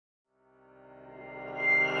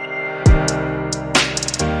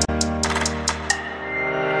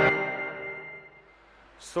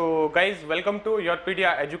guys, welcome to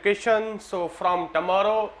YourPedia education. So from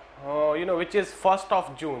tomorrow, which is 1st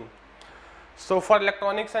of June. So for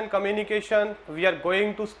electronics and communication, we are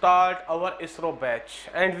going to start our ISRO batch,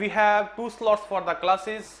 and we have two slots for the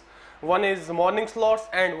classes. One is morning slots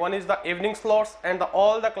and one is the evening slots, and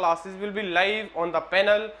all the classes will be live on the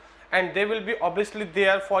panel, and they will be obviously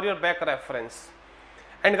there for your back reference.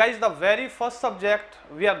 And guys, the very first subject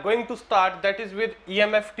we are going to start, that is with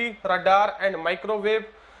EMFT, radar and microwave,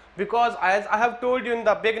 because as I have told you in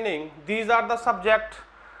the beginning, these are the subject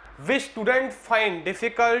which students find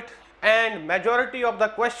difficult, and majority of the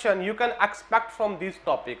question you can expect from this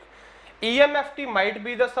topic. EMFT might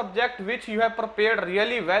be the subject which you have prepared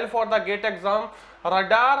really well for the GATE exam.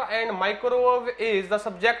 Radar and microwave is the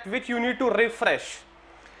subject which you need to refresh.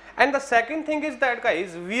 And the second thing is that,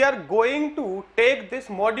 guys, we are going to take this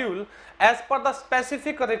module as per the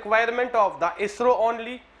specific requirement of the ISRO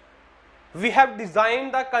only. We have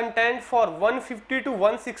designed the content for 150 to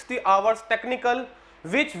 160 hours technical,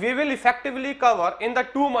 which we will effectively cover in the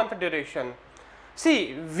 2-month duration.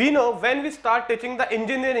 See, we know when we start teaching the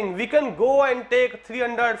engineering, we can go and take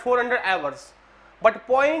 300, 400 hours. But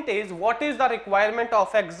point is, what is the requirement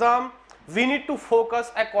of exam? We need to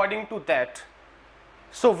focus according to that.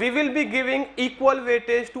 So we will be giving equal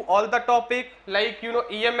weightage to all the topic like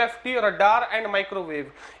EMFT, radar and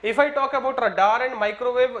microwave. If I talk about radar and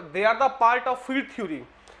microwave, they are the part of field theory,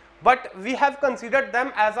 but we have considered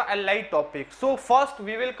them as a allied topic. So first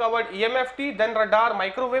we will cover EMFT, then radar,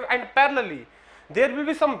 microwave, and parallelly there will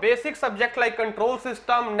be some basic subject like control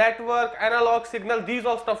system, network, analog signal. These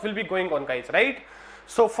all stuff will be going on, guys, right?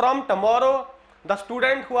 So from tomorrow, the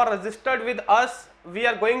students who are registered with us, we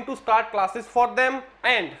are going to start classes for them,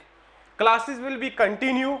 and classes will be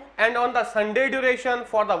continue, and on the Sunday duration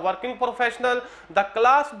for the working professional, the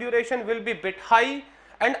class duration will be bit high.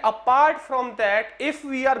 And apart from that, if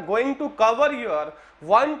we are going to cover your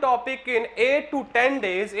one topic in 8 to 10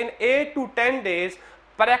 days, in 8 to 10 days,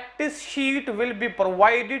 practice sheet will be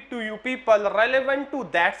provided to you people relevant to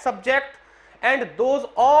that subject, and those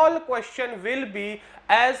all questions will be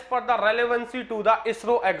as per the relevancy to the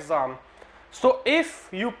ISRO exam. So if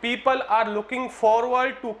you people are looking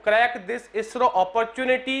forward to crack this ISRO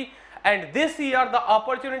opportunity, and this year the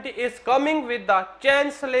opportunity is coming with the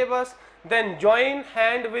change syllabus, then join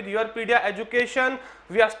hand with YourPedia education.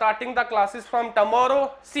 We are starting the classes from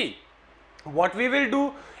tomorrow. See, what we will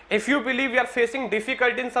do, if you believe we are facing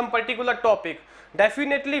difficulty in some particular topic,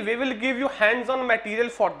 definitely we will give you hands-on material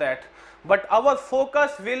for that. But our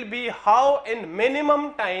focus will be how in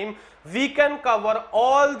minimum time we can cover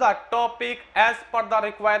all the topic as per the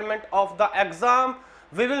requirement of the exam.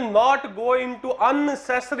 We will not go into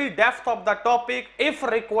unnecessary depth of the topic. If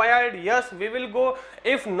required, yes, we will go.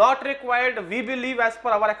 If not required, we believe as per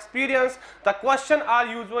our experience, the questions are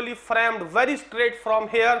usually framed very straight from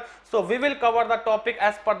here. So we will cover the topic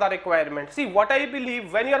as per the requirement. See, what I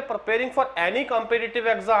believe, when you are preparing for any competitive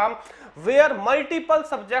exam where multiple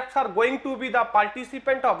subjects are going to be the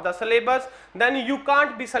participant of the syllabus, then you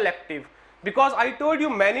can't be selective. Because I told you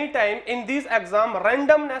many times in this exam,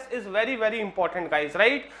 randomness is very, very important, guys,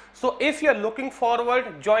 right? So if you are looking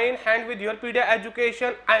forward, join hand with YourPedia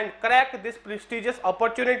education and crack this prestigious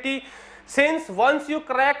opportunity. Since once you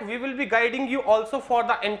crack, we will be guiding you also for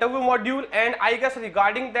the interview module, and I guess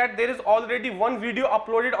regarding that there is already one video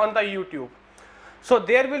uploaded on the YouTube. So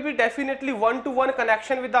there will be definitely one-to-one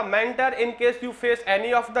connection with the mentor. In case you face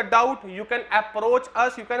any of the doubt, you can approach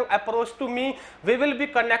us, you can approach to me. We will be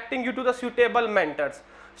connecting you to the suitable mentors.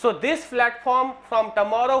 So this platform, from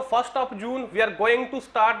tomorrow 1st of June, we are going to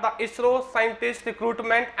start the ISRO Scientist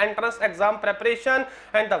recruitment entrance exam preparation,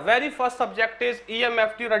 and the very first subject is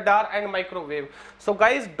EMFT, radar and microwave. So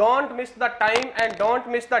guys, don't miss the time and don't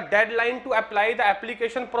miss the deadline to apply the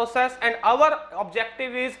application process, and our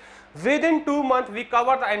objective is within 2 months we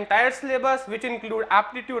cover the entire syllabus, which include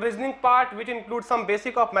aptitude reasoning part, which include some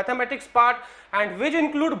basic of mathematics part, and which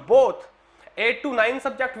include both 8 to 9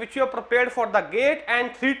 subjects which you have prepared for the GATE,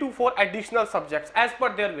 and 3 to 4 additional subjects as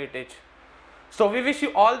per their weightage. So we wish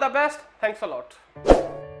you all the best. Thanks a lot.